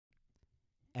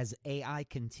As AI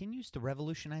continues to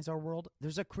revolutionize our world,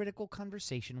 there's a critical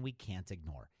conversation we can't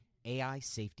ignore: AI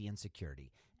safety and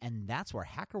security. And that's where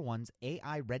HackerOne's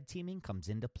AI red teaming comes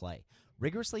into play,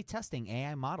 rigorously testing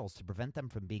AI models to prevent them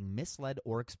from being misled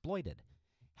or exploited.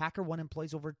 HackerOne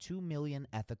employs over 2 million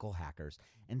ethical hackers,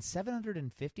 and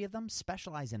 750 of them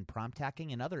specialize in prompt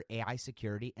hacking and other AI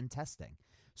security and testing.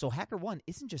 So HackerOne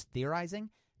isn't just theorizing,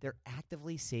 they're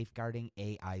actively safeguarding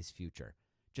AI's future.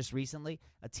 Just recently,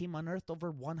 a team unearthed over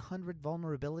 100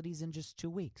 vulnerabilities in just 2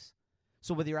 weeks.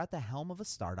 So whether you're at the helm of a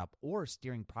startup or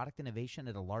steering product innovation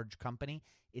at a large company,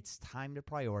 it's time to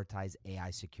prioritize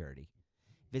AI security.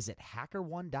 Visit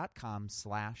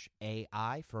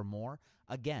hackerone.com/AI for more.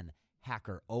 Again,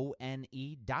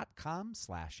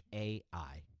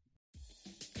 hackerone.com/AI.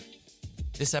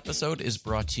 This episode is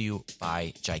brought to you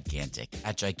by Gigantic.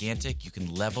 At Gigantic, you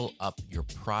can level up your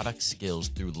product skills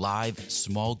through live,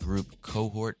 small group,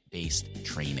 cohort-based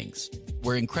trainings.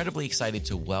 We're incredibly excited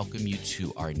to welcome you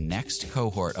to our next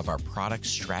cohort of our product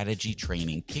strategy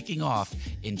training, kicking off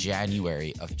in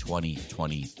January of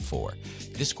 2024.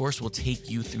 This course will take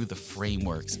you through the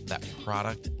frameworks that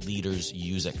product leaders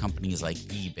use at companies like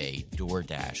eBay,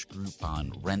 DoorDash,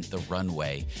 Groupon, Rent the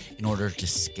Runway in order to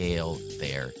scale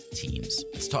their teams.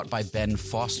 It's taught by Ben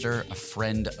Foster, a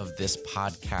friend of this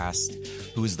podcast,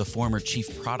 who is the former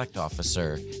chief product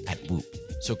officer at Whoop.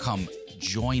 So come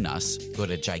join us. Go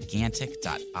to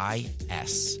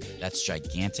gigantic.is. That's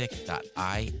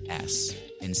gigantic.is.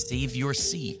 And save your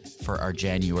seat for our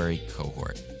January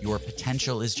cohort. Your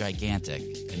potential is gigantic,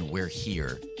 and we're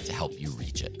here to help you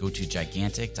reach it. Go to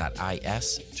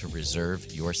gigantic.is to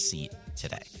reserve your seat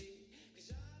today.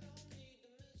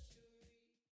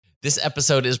 This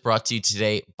episode is brought to you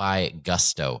today by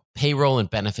Gusto. Payroll and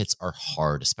benefits are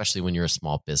hard, especially when you're a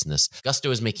small business. Gusto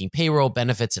is making payroll,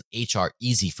 benefits, and HR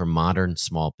easy for modern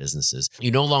small businesses. You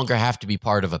no longer have to be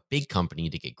part of a big company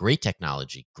to get great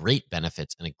technology, great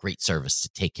benefits, and a great service to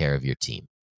take care of your team.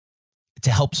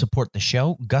 To help support the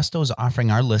show, Gusto is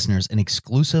offering our listeners an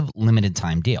exclusive limited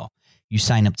time deal. You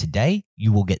sign up today,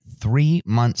 you will get 3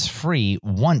 months free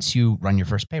once you run your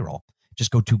first payroll.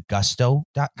 Just go to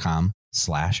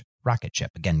gusto.com/rocketship.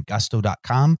 Again,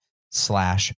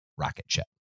 gusto.com/rocketship.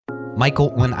 Michael,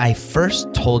 when I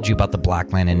first told you about the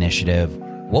Blockland Initiative,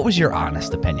 what was your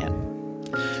honest opinion?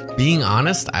 Being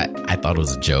honest, I thought it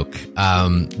was a joke.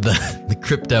 The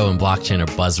crypto and blockchain are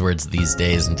buzzwords these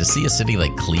days, and to see a city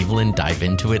like Cleveland dive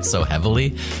into it so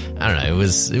heavily, I don't know, it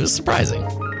was surprising.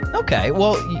 Okay,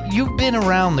 well, you've been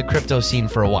around the crypto scene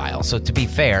for a while, so to be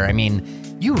fair, I mean,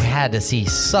 you had to see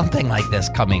something like this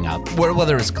coming up,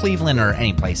 whether it's Cleveland or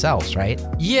any place else, right?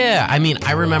 Yeah, I mean,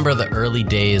 I remember the early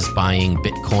days buying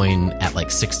Bitcoin at like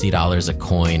 $60 a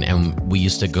coin, and we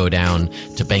used to go down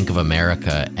to Bank of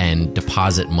America and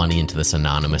deposit money into this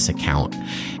anonymous account,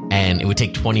 and it would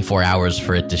take 24 hours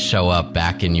for it to show up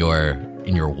back in your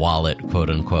wallet, quote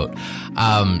unquote.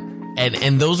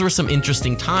 And those were some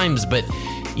interesting times, but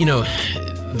you know,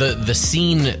 the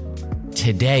scene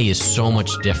today is so much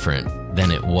different than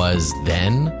it was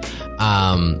then.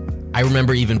 I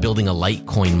remember even building a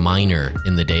Litecoin miner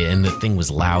in the day, and the thing was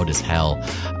loud as hell.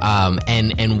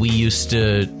 And we used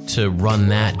to run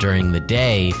that during the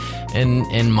day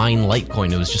and mine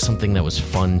Litecoin. It was just something that was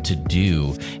fun to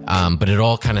do. But it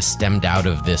all kind of stemmed out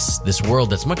of this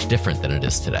world that's much different than it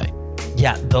is today.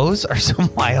 Yeah, those are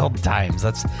some wild times.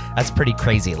 That's pretty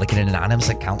crazy, like an anonymous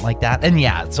account like that. And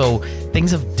yeah, so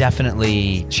things have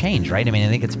definitely changed, right? I mean, I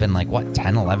think it's been like,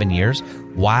 10, 11 years?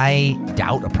 Why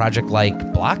doubt a project like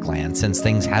Blockland since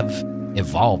things have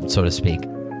evolved, so to speak?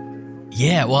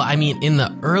 Yeah, well, I mean, in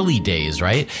the early days,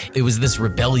 right, it was this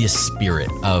rebellious spirit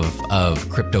of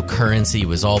cryptocurrency. It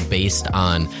was all based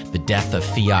on the death of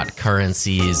fiat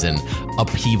currencies and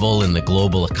upheaval in the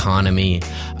global economy.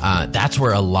 That's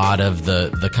where a lot of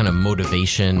the kind of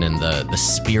motivation and the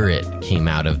spirit came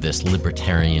out of this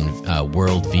libertarian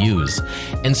worldviews.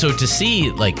 And so to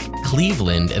see like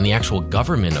Cleveland and the actual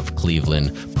government of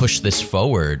Cleveland push this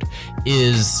forward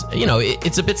is, you know,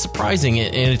 it's a bit surprising,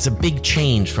 and it's a big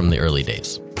change from the early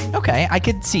days. Okay, I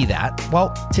could see that.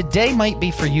 Well, today might be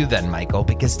for you then, Michael,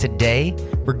 because today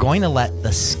we're going to let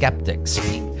the skeptics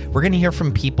speak. We're going to hear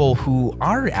from people who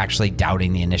are actually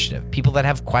doubting the initiative, people that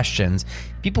have questions,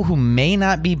 people who may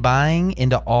not be buying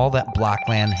into all that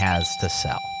Blockland has to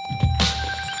sell.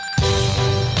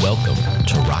 Welcome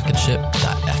to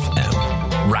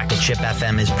Rocketship.fm. Rocketship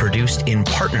FM is produced in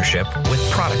partnership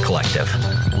with Product Collective.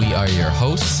 We are your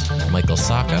hosts, Michael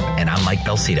Sacca. And I'm Mike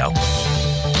Belcito.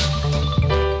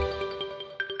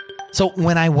 So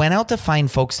when I went out to find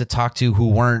folks to talk to who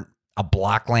weren't a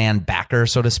Blockland backer,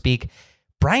 so to speak,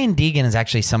 Brian Deegan is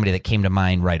actually somebody that came to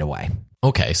mind right away.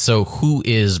 Okay, so who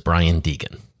is Brian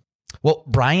Deegan? Well,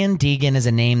 Brian Deegan is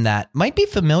a name that might be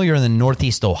familiar in the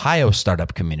Northeast Ohio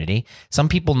startup community. Some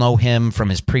people know him from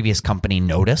his previous company,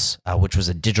 Notice, which was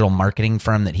a digital marketing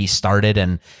firm that he started,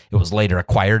 and it was later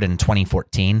acquired in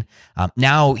 2014.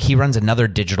 Now he runs another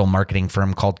digital marketing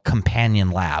firm called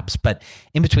Companion Labs. But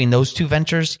in between those two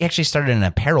ventures, he actually started an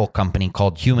apparel company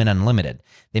called Human Unlimited.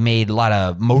 They made a lot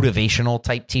of motivational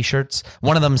type t-shirts.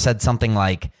 One of them said something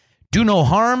like, "Do no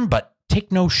harm, but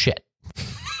take no shit."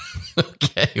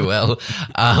 Okay, well,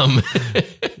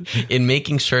 in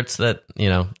making shirts that,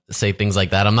 say things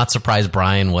like that, I'm not surprised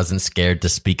Brian wasn't scared to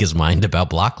speak his mind about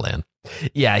Blockland.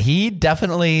 Yeah, he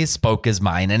definitely spoke his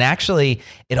mind. And actually,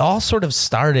 it all sort of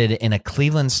started in a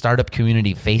Cleveland startup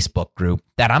community Facebook group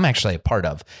that I'm actually a part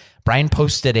of. Brian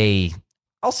posted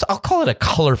I'll call it a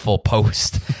colorful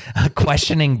post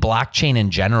questioning blockchain in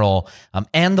general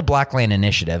and the Blockland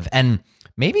initiative. And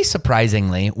maybe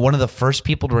surprisingly, one of the first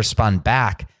people to respond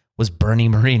back was Bernie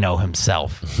Moreno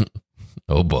himself.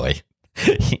 Oh boy.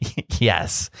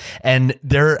 Yes. And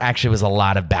there actually was a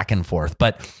lot of back and forth.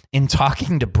 But in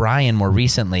talking to Brian more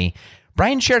recently,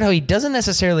 Brian shared how he doesn't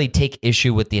necessarily take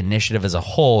issue with the initiative as a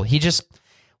whole. He just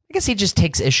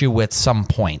takes issue with some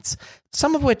points,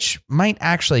 some of which might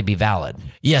actually be valid.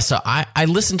 Yeah, so I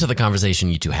listened to the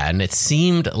conversation you two had, and it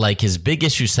seemed like his big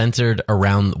issue centered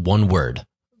around one word: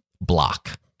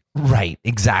 block. Right,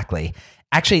 exactly.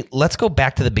 Actually, let's go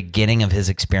back to the beginning of his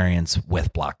experience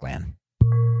with Blockland.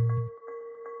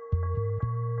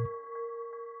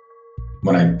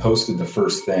 When I posted the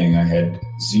first thing, I had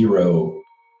zero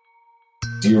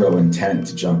intent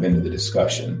to jump into the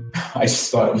discussion. I just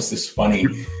thought it was this funny.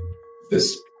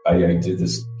 I did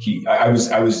this. I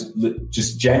was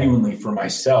just genuinely for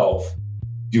myself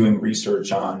doing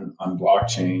research on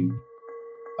blockchain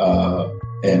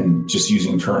and just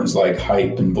using terms like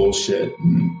hype and bullshit.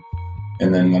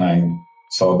 And then when I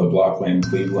saw the Blockland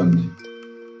Cleveland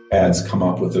ads come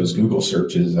up with those Google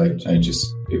searches, it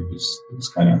was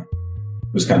kind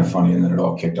of funny, and then it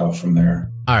all kicked off from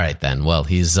there. All right, then. Well,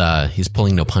 he's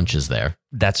pulling no punches there.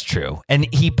 That's true.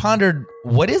 And he pondered,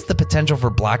 what is the potential for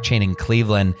blockchain in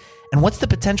Cleveland, and what's the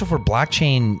potential for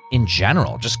blockchain in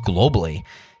general, just globally?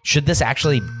 Should this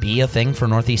actually be a thing for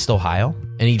Northeast Ohio?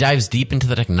 And he dives deep into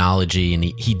the technology, and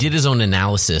he did his own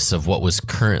analysis of what was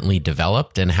currently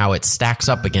developed and how it stacks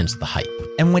up against the hype.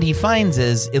 And what he finds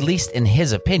is, at least in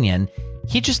his opinion,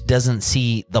 he just doesn't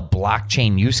see the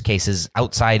blockchain use cases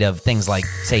outside of things like,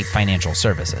 say, financial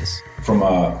services. From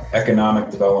an economic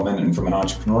development and from an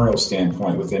entrepreneurial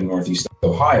standpoint within Northeast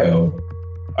Ohio,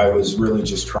 I was really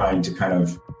just trying to kind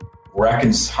of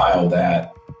reconcile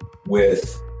that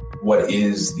with what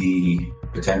is the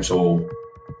potential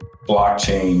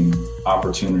blockchain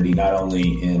opportunity, not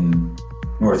only in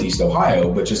Northeast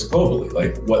Ohio, but just globally.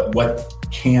 Like, what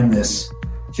can this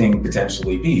thing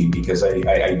potentially be? Because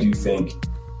I do think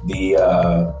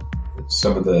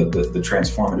some of the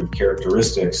transformative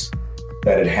characteristics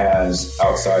that it has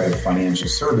outside of financial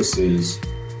services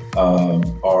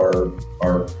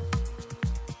are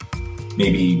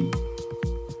maybe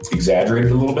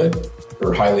exaggerated a little bit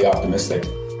or highly optimistic.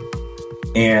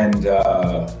 And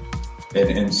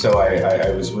so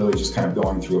I was really just kind of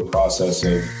going through a process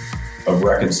of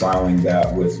reconciling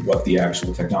that with what the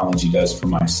actual technology does for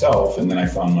myself. And then I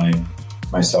found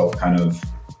myself kind of,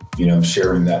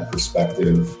 sharing that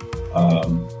perspective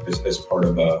as part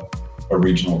of a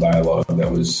regional dialogue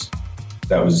that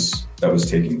was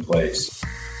taking place.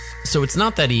 So it's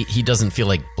not that he doesn't feel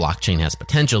like blockchain has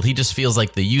potential. He just feels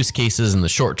like the use cases in the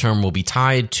short term will be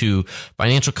tied to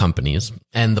financial companies,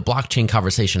 and the blockchain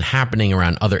conversation happening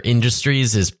around other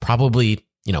industries is probably,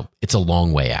 it's a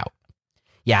long way out.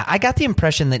 Yeah, I got the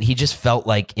impression that he just felt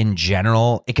like, in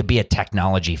general, it could be a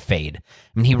technology fade.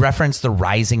 I mean, he referenced the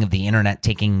rising of the internet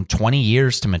taking 20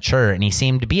 years to mature, and he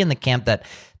seemed to be in the camp that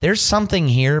there's something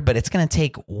here, but it's going to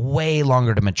take way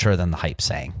longer to mature than the hype's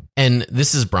saying. And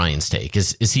this is Brian's take.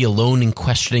 Is he alone in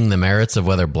questioning the merits of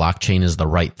whether blockchain is the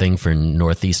right thing for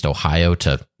Northeast Ohio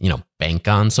to, bank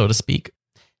on, so to speak?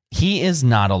 He is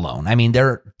not alone. I mean,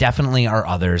 there definitely are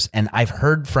others, and I've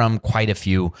heard from quite a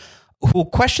few who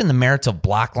question the merits of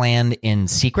Blockland in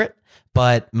secret,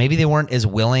 but maybe they weren't as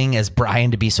willing as Brian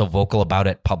to be so vocal about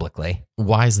it publicly.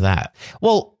 Why is that?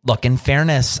 Well, look, in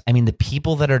fairness, I mean, the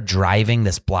people that are driving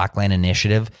this Blockland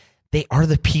initiative, they are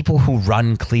the people who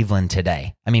run Cleveland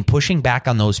today. I mean, pushing back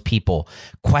on those people,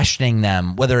 questioning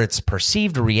them, whether it's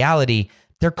perceived or reality,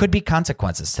 there could be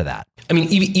consequences to that. I mean,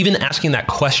 even asking that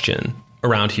question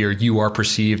around here, you are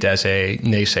perceived as a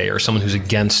naysayer, someone who's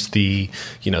against the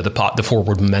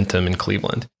forward momentum in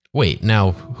Cleveland. Wait,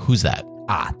 now who's that?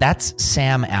 That's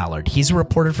Sam Allard. He's a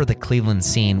reporter for the Cleveland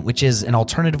Scene, which is an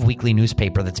alternative weekly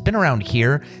newspaper that's been around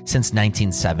here since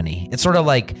 1970. It's sort of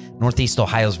like Northeast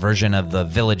Ohio's version of the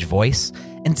Village Voice,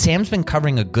 and Sam's been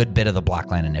covering a good bit of the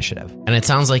Blockline Initiative. And it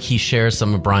sounds like he shares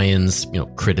some of Brian's,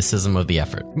 criticism of the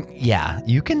effort. Yeah,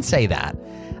 you can say that.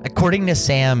 According to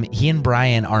Sam, he and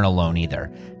Brian aren't alone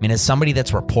either. I mean, as somebody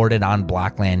that's reported on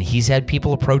Blockland, he's had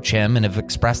people approach him and have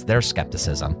expressed their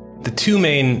skepticism. The two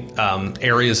main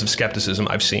areas of skepticism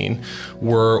I've seen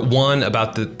were one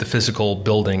about the physical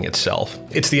building itself.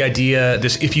 It's the idea,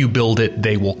 this if you build it,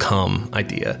 they will come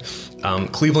idea.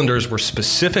 Clevelanders were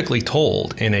specifically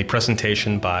told in a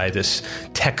presentation by this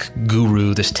tech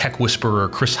guru, this tech whisperer,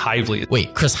 Chris Hively.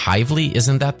 Wait, Chris Hively?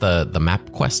 Isn't that the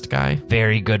MapQuest guy?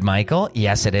 Very good, Michael.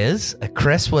 Yes, it is.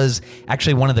 Chris was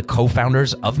actually one of the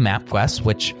co-founders of MapQuest,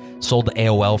 which sold to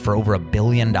AOL for over $1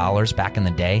 billion back in the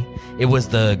day. It was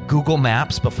the Google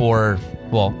Maps before,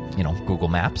 Google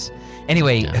Maps.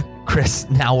 Anyway, yeah. Chris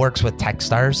now works with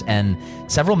Techstars, and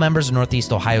several members of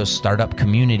Northeast Ohio's startup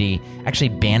community actually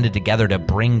banded together to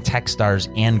bring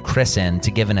Techstars and Chris in to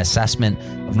give an assessment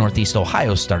of Northeast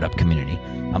Ohio's startup community.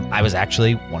 I was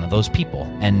actually one of those people,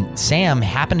 and Sam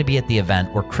happened to be at the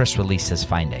event where Chris released his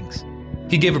findings.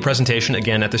 He gave a presentation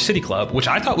again at the City Club, which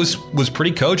I thought was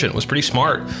pretty cogent, was pretty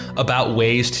smart about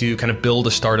ways to kind of build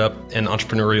a startup and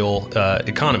entrepreneurial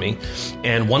economy.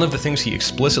 And one of the things he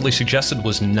explicitly suggested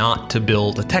was not to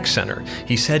build a tech center.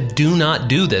 He said, do not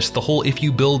do this. The whole if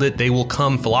you build it, they will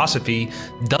come philosophy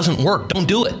doesn't work. Don't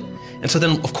do it. And so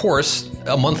then, of course,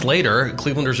 a month later,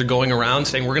 Clevelanders are going around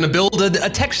saying, we're going to build a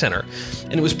tech center.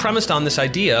 And it was premised on this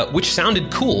idea, which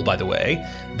sounded cool, by the way,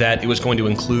 that it was going to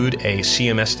include a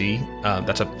CMSD,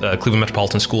 that's a Cleveland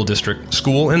Metropolitan School District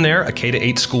school in there, a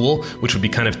K-8 school, which would be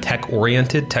kind of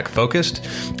tech-oriented, tech-focused.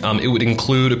 It would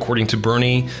include, according to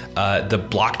Bernie, the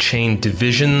blockchain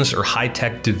divisions or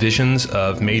high-tech divisions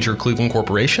of major Cleveland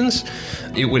corporations.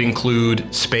 It would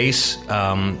include space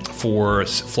for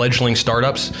fledgling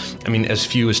startups. I mean, as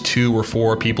few as 2 or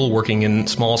 4 people working in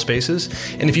small spaces.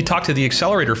 And if you talk to the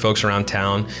accelerator folks around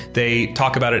town, they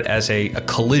talk about it as a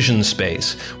collision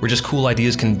space where just cool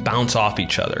ideas can bounce off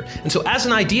each other. And so as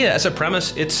an idea, as a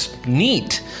premise, it's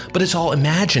neat, but it's all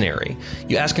imaginary.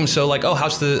 You ask him,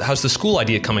 how's the school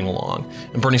idea coming along?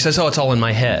 And Bernie says, it's all in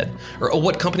my head. Or,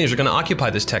 what companies are going to occupy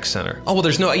this tech center? Well,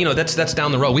 there's no, that's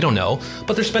down the road. We don't know.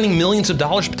 But they're spending millions of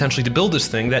dollars potentially to build this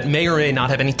thing that may or may not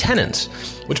have any tenants,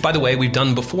 which, by the way, we've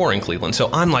done before in Cleveland. So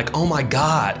I'm like, oh my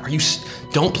God,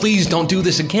 please don't do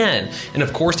this again. And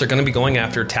of course, they're going to be going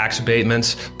after tax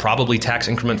abatements, probably tax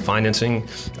increment financing,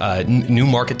 new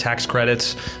market tax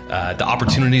credits, the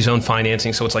opportunity zone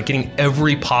financing. So it's like getting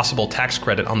every possible tax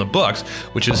credit on the books,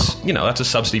 which is, that's a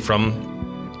subsidy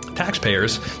from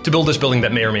taxpayers to build this building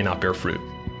that may or may not bear fruit.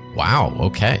 Wow,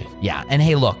 okay. Yeah, and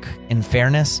hey, look, in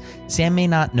fairness, Sam may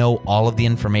not know all of the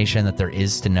information that there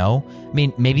is to know. I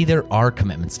mean, maybe there are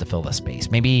commitments to fill the space.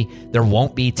 Maybe there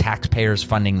won't be taxpayers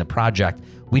funding the project.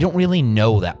 We don't really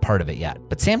know that part of it yet.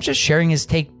 But Sam's just sharing his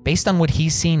take based on what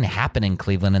he's seen happen in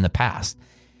Cleveland in the past.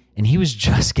 And he was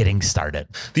just getting started.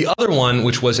 The other one,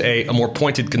 which was a more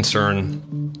pointed concern,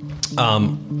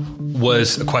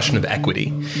 was a question of equity.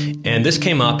 And this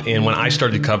came up when I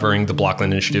started covering the Blockland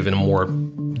Initiative in a more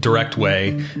direct way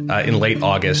in late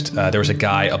August. There was a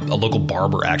guy, a local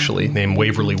barber actually, named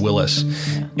Waverly Willis.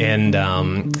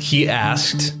 And he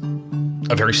asked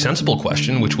a very sensible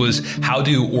question, which was, how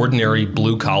do ordinary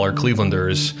blue-collar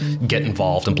Clevelanders get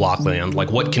involved in Blockland?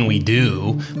 Like, what can we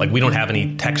do? Like, we don't have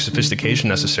any tech sophistication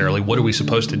necessarily. What are we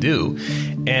supposed to do?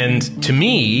 And to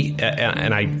me,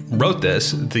 and I wrote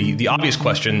this, the obvious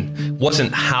question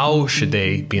wasn't how should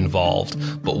they be involved,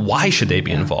 but why should they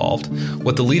be involved?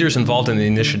 What the leaders involved in the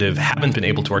initiative haven't been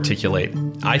able to articulate,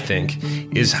 I think,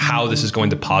 is how this is going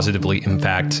to positively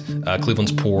impact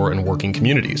Cleveland's poor and working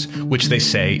communities, which they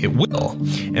say it will.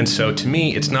 And so to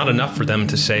me, it's not enough for them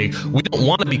to say, we don't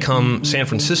want to become San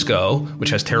Francisco,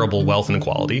 which has terrible wealth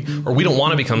inequality, or we don't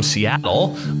want to become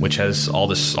Seattle, which has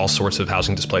all sorts of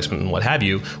housing displacement and what have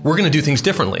you. We're going to do things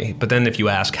differently. But then if you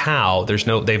ask how,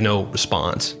 they have no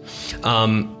response.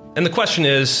 And the question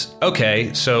is,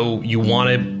 okay, so you want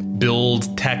to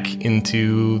build tech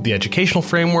into the educational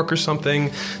framework or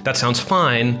something? That sounds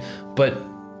fine, but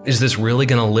is this really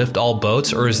going to lift all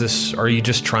boats, or are you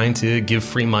just trying to give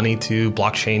free money to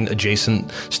blockchain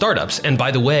adjacent startups? And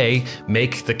by the way,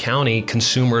 make the county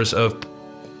consumers of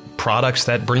products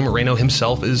that Bernie Moreno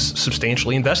himself is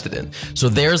substantially invested in. So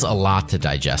there's a lot to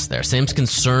digest there. Sam's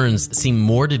concerns seem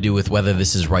more to do with whether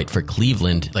this is right for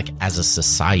Cleveland, like as a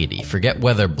society. Forget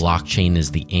whether blockchain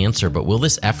is the answer, but will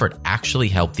this effort actually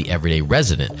help the everyday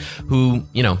resident who,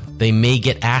 they may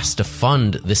get asked to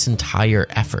fund this entire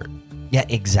effort? Yeah,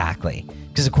 exactly.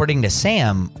 Because according to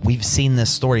Sam, we've seen this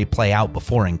story play out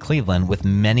before in Cleveland with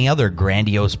many other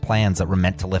grandiose plans that were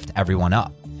meant to lift everyone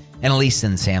up. And at least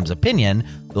in Sam's opinion,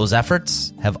 those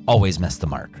efforts have always missed the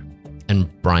mark. And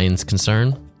Brian's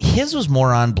concern? His was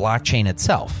more on blockchain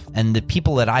itself. And the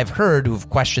people that I've heard who've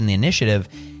questioned the initiative,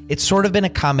 it's sort of been a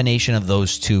combination of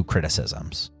those two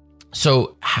criticisms.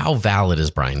 So how valid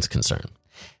is Brian's concern?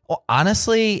 Well,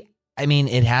 honestly,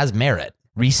 it has merit.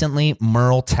 Recently,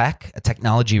 Merle Tech, a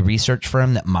technology research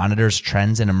firm that monitors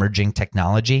trends in emerging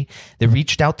technology, they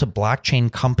reached out to blockchain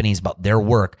companies about their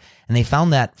work, and they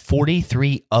found that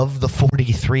 43 of the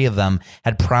 43 of them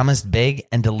had promised big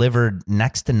and delivered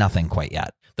next to nothing quite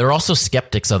yet. There are also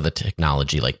skeptics of the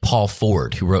technology, like Paul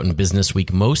Ford, who wrote in Business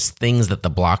Week, most things that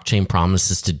the blockchain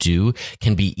promises to do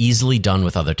can be easily done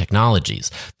with other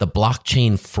technologies. The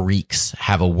blockchain freaks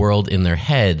have a world in their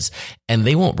heads, and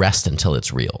they won't rest until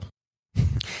it's real.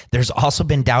 There's also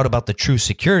been doubt about the true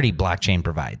security blockchain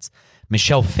provides.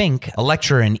 Michelle Fink, a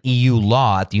lecturer in EU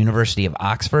law at the University of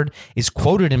Oxford, is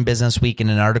quoted in Business Week in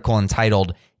an article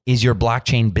entitled, "Is Your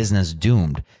Blockchain Business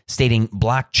Doomed?" stating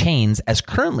blockchains as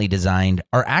currently designed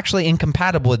are actually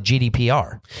incompatible with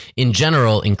GDPR. In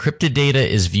general, encrypted data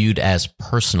is viewed as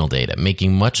personal data,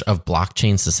 making much of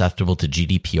blockchain susceptible to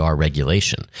GDPR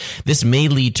regulation. This may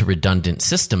lead to redundant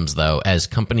systems, though, as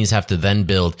companies have to then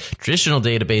build traditional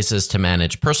databases to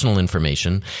manage personal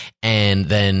information, and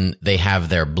then they have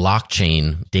their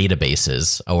blockchain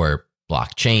databases or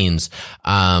blockchains,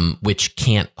 which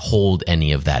can't hold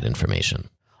any of that information.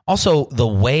 Also, the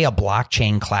way a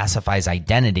blockchain classifies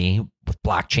identity with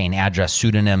blockchain address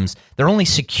pseudonyms, they're only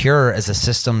secure as the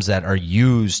systems that are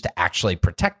used to actually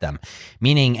protect them.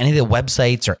 Meaning any of the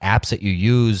websites or apps that you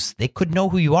use, they could know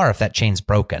who you are if that chain's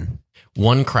broken.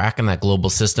 One crack in that global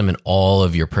system and all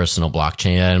of your personal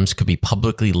blockchain items could be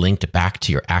publicly linked back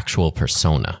to your actual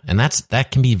persona. And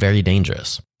that can be very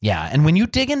dangerous. Yeah, and when you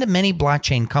dig into many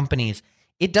blockchain companies,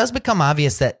 it does become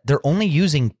obvious that they're only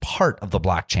using part of the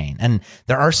blockchain. And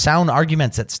there are sound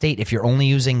arguments that state if you're only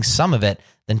using some of it,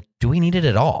 then do we need it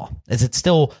at all? Is it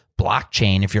still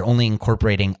blockchain if you're only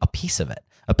incorporating a piece of it?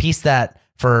 A piece that,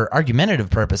 for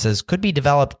argumentative purposes, could be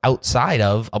developed outside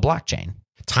of a blockchain.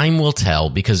 Time will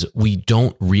tell because we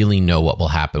don't really know what will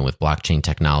happen with blockchain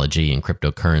technology and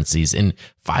cryptocurrencies. In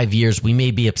 5 years, we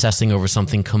may be obsessing over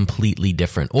something completely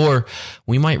different, or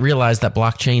we might realize that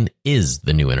blockchain is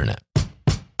the new internet.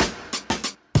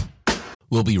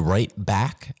 We'll be right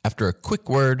back after a quick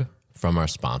word from our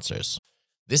sponsors.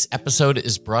 This episode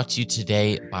is brought to you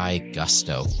today by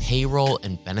Gusto. Payroll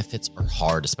and benefits are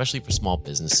hard, especially for small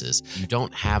businesses. You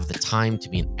don't have the time to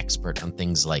be an expert on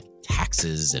things like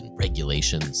taxes and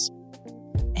regulations.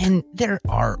 And there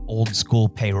are old school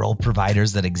payroll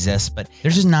providers that exist, but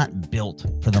they're just not built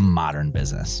for the modern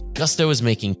business. Gusto is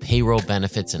making payroll,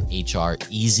 benefits, and HR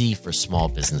easy for small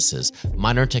businesses.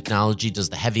 Modern technology does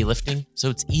the heavy lifting, so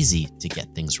it's easy to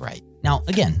get things right. Now,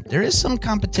 again, there is some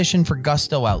competition for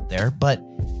Gusto out there, but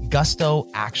Gusto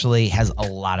actually has a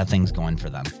lot of things going for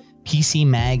them. PC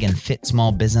Mag and Fit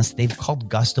Small Business, they've called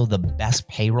Gusto the best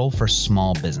payroll for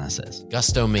small businesses.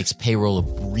 Gusto makes payroll a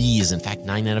breeze. In fact,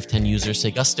 9 out of 10 users say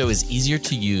Gusto is easier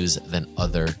to use than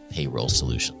other payroll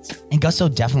solutions. And Gusto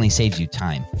definitely saves you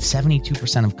time.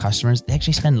 72% of customers, they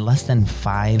actually spend less than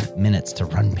 5 minutes to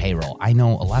run payroll. I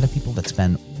know a lot of people that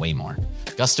spend way more.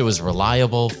 Gusto is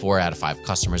reliable. 4 out of 5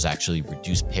 customers actually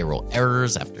reduce payroll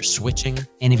errors after switching.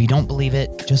 And if you don't believe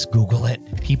it, just Google it.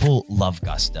 People love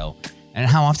Gusto. And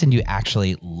how often do you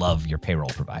actually love your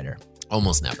payroll provider?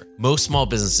 Almost never. Most small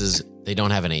businesses, they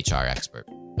don't have an HR expert,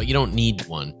 but you don't need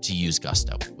one to use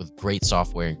Gusto. With great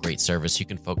software and great service, you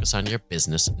can focus on your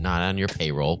business, not on your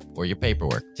payroll or your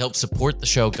paperwork. To help support the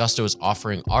show, Gusto is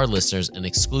offering our listeners an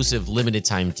exclusive limited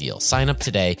time deal. Sign up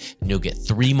today and you'll get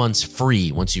 3 months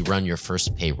free once you run your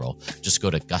first payroll. Just go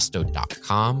to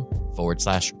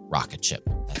gusto.com/rocketship.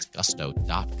 That's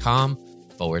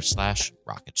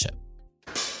gusto.com/rocketship.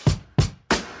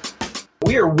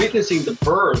 We are witnessing the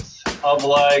birth of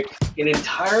an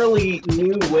entirely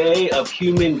new way of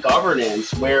human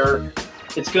governance where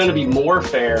it's going to be more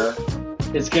fair,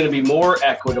 it's going to be more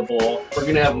equitable, we're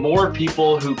going to have more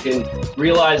people who can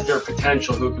realize their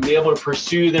potential, who can be able to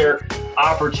pursue their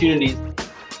opportunities.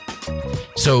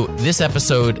 So this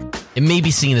episode, it may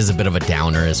be seen as a bit of a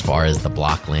downer as far as the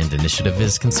Blockland initiative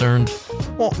is concerned,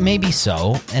 Well, maybe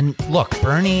so. And look,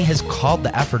 Bernie has called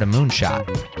the effort a moonshot,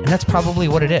 and that's probably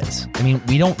what it is. I mean,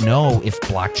 we don't know if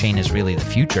blockchain is really the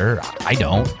future. I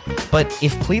don't. But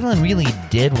if Cleveland really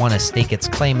did want to stake its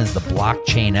claim as the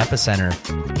blockchain epicenter,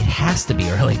 it has to be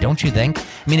early, don't you think?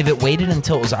 I mean, if it waited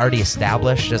until it was already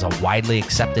established as a widely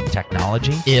accepted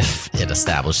technology. If it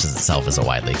establishes itself as a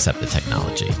widely accepted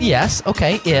technology. Yes,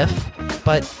 okay, if.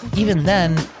 But even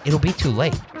then, it'll be too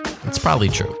late. It's probably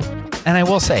true. And I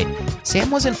will say, Sam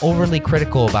wasn't overly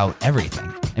critical about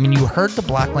everything. I mean, you heard the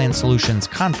Blockland Solutions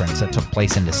conference that took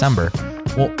place in December.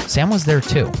 Well, Sam was there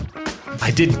too. I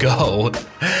did go,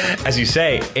 as you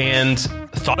say, and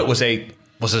thought it was a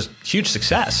huge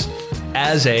success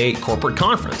as a corporate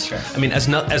conference. Sure. I mean, as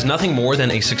nothing more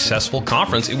than a successful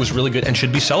conference, it was really good and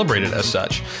should be celebrated as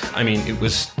such. I mean, it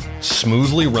was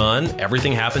smoothly run.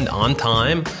 Everything happened on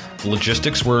time.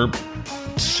 Logistics were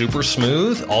super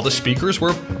smooth. All the speakers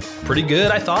were pretty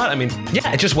good, I thought. I mean,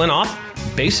 yeah, it just went off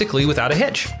basically without a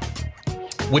hitch,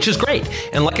 which is great.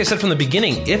 And like I said from the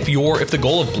beginning, if the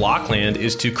goal of Blockland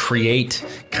is to create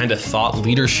kind of thought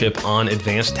leadership on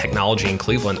advanced technology in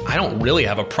Cleveland, I don't really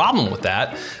have a problem with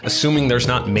that, assuming there's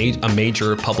not a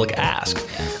major public ask.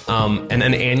 And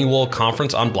an annual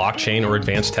conference on blockchain or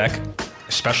advanced tech,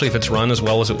 especially if it's run as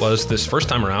well as it was this first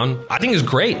time around, I think is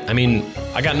great. I mean,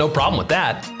 I got no problem with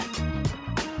that.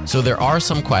 So there are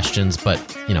some questions, but,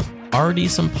 already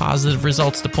some positive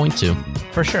results to point to.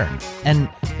 For sure. And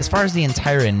as far as the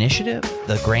entire initiative,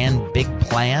 the grand big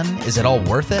plan, is it all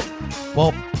worth it?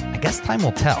 Well, I guess time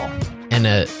will tell.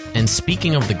 And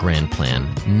speaking of the grand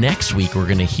plan, next week we're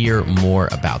going to hear more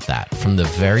about that from the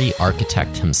very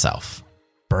architect himself,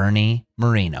 Bernie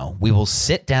Moreno. We will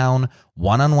sit down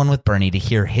one-on-one with Bernie to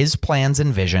hear his plans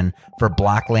and vision for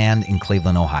Blockland in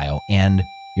Cleveland, Ohio, and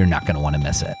you're not going to want to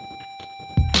miss it.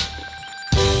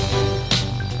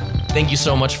 Thank you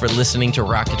so much for listening to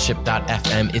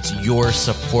Rocketship.fm. It's your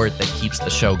support that keeps the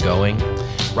show going.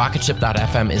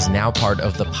 Rocketship.fm is now part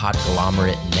of the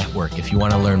Podglomerate Network. If you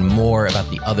want to learn more about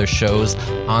the other shows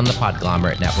on the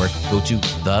Podglomerate Network, go to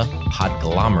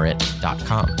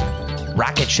thepodglomerate.com.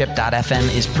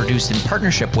 Rocketship.fm is produced in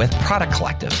partnership with Product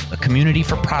Collective, a community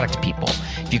for product people.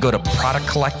 If you go to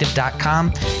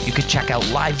productcollective.com, you can check out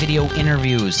live video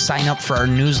interviews, sign up for our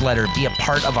newsletter, be a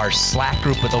part of our Slack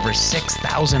group with over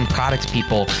 6,000 product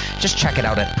people. Just check it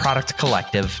out at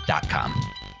productcollective.com.